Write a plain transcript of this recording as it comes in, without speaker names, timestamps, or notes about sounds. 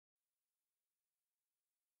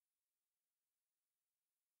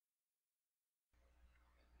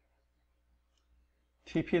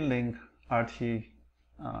TP-Link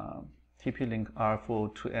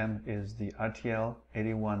R402M is the RTL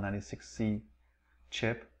 8196C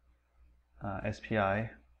chip, SPI.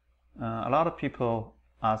 A lot of people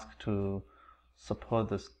ask to support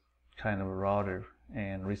this kind of router,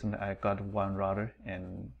 and recently I got one router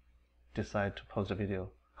and decided to post a video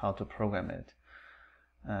how to program it.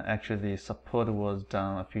 Actually, the support was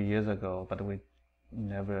done a few years ago, but we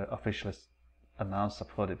never officially announced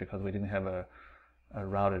support because we didn't have a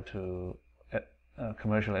router to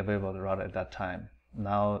commercially available router at that time.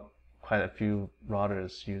 Now quite a few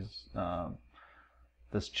routers use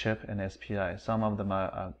this chip and SPI. Some of them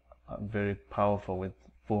are very powerful with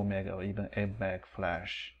 4 meg or even 8 meg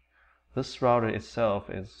flash. This router itself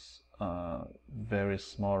is very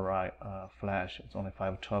small flash. It's only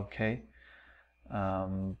 512K.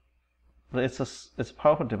 But it's a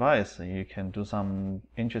powerful device. You can do some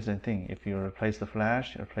interesting thing. If you replace the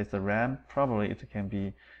flash, replace the RAM, probably it can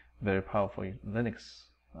be very powerful Linux,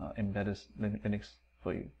 embedded Linux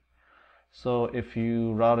for you. So if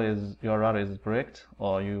your router is bricked,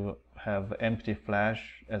 or you have empty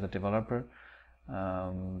flash as a developer,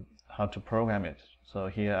 how to program it. So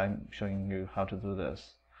here I'm showing you how to do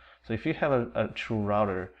this. So if you have a true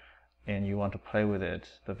router and you want to play with it,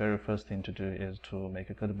 the very first thing to do is to make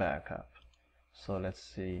a good backup. So let's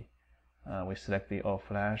see, we select the all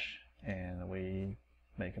flash and we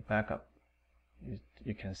make a backup.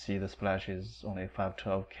 You can see this flash is only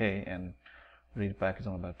 512K and read back is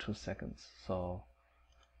only about 2 seconds. So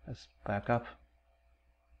let's back up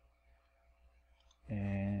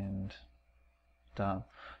and done.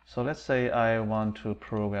 So let's say I want to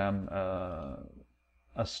program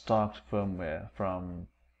a stock firmware from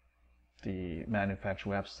the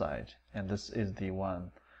manufacturer website, and this is the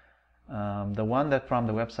one. The one that from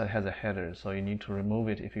the website has a header, so you need to remove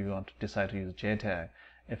it if you want to decide to use JTAG.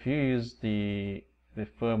 If you use the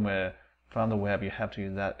firmware from the web, you have to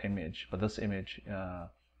use that image, but this image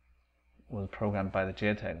was programmed by the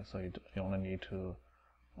JTAG, so you only need to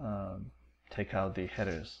take out the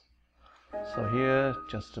headers. So here,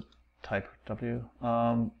 just to type W.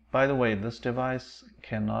 By the way, this device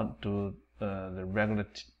cannot do the regular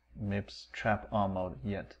MIPS trap on mode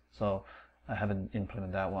yet, so I haven't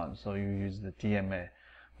implemented that one. So you use the DMA,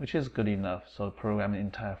 which is good enough. So programming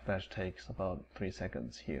entire flash takes about 3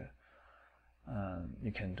 seconds here.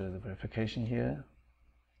 You can do the verification here,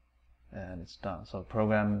 and it's done. So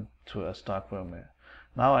program to a stock firmware.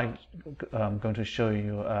 Now I'm going to show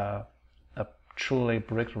you a truly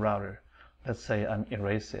bricked router. Let's say I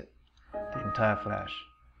erase it, the entire flash.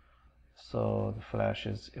 So the flash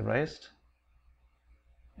is erased,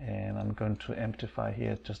 and I'm going to amplify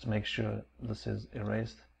here just to make sure this is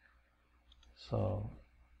erased. So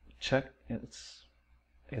check,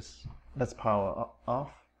 let's power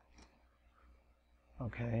off.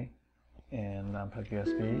 Okay, and unplug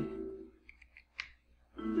USB.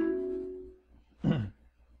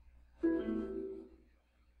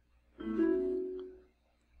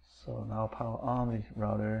 So now power on the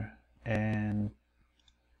router, and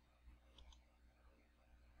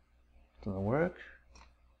doesn't work.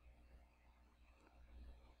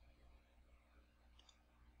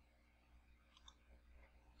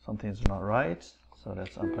 Something is not right, so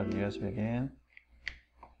let's unplug the USB again.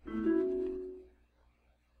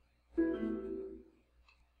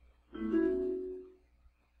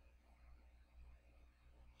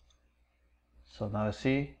 So now you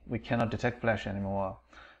see we cannot detect flash anymore.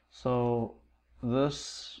 So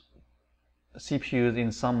this CPU is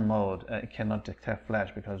in some mode, it cannot detect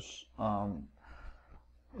flash because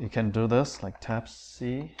you can do this like tap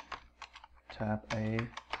C, tap A.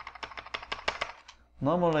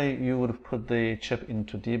 Normally you would put the chip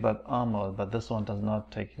into debug on mode, but this one does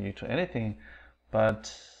not take you to anything,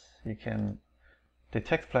 but you can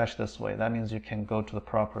detect flash this way. That means you can go to the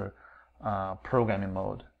proper programming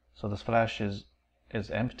mode. So this flash is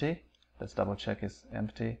empty. Let's double check it's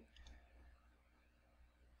empty.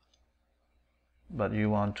 But you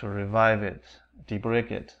want to revive it,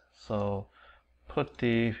 debrick it. So put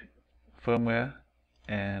the firmware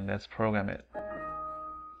and let's program it.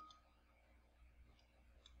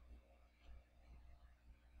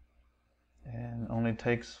 And only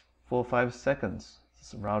takes 4 or 5 seconds.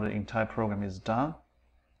 This router entire program is done,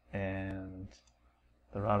 and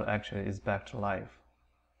the router actually is back to life.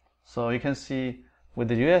 So you can see with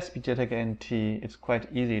the USB JTAG NT, it's quite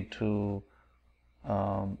easy to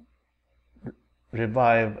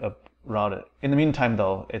revive a router. In the meantime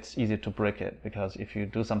though, it's easy to break it, because if you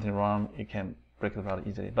do something wrong, you can break the router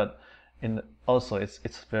easily. But also it's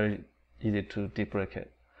very easy to debrick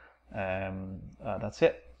it. That's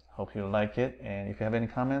it. Hope you like it, and if you have any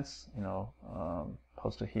comments,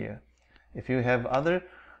 posted here. If you have other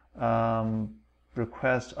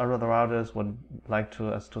requests other routers would like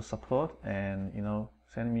us to support, and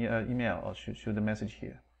send me an email or shoot a message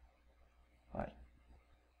here. Bye.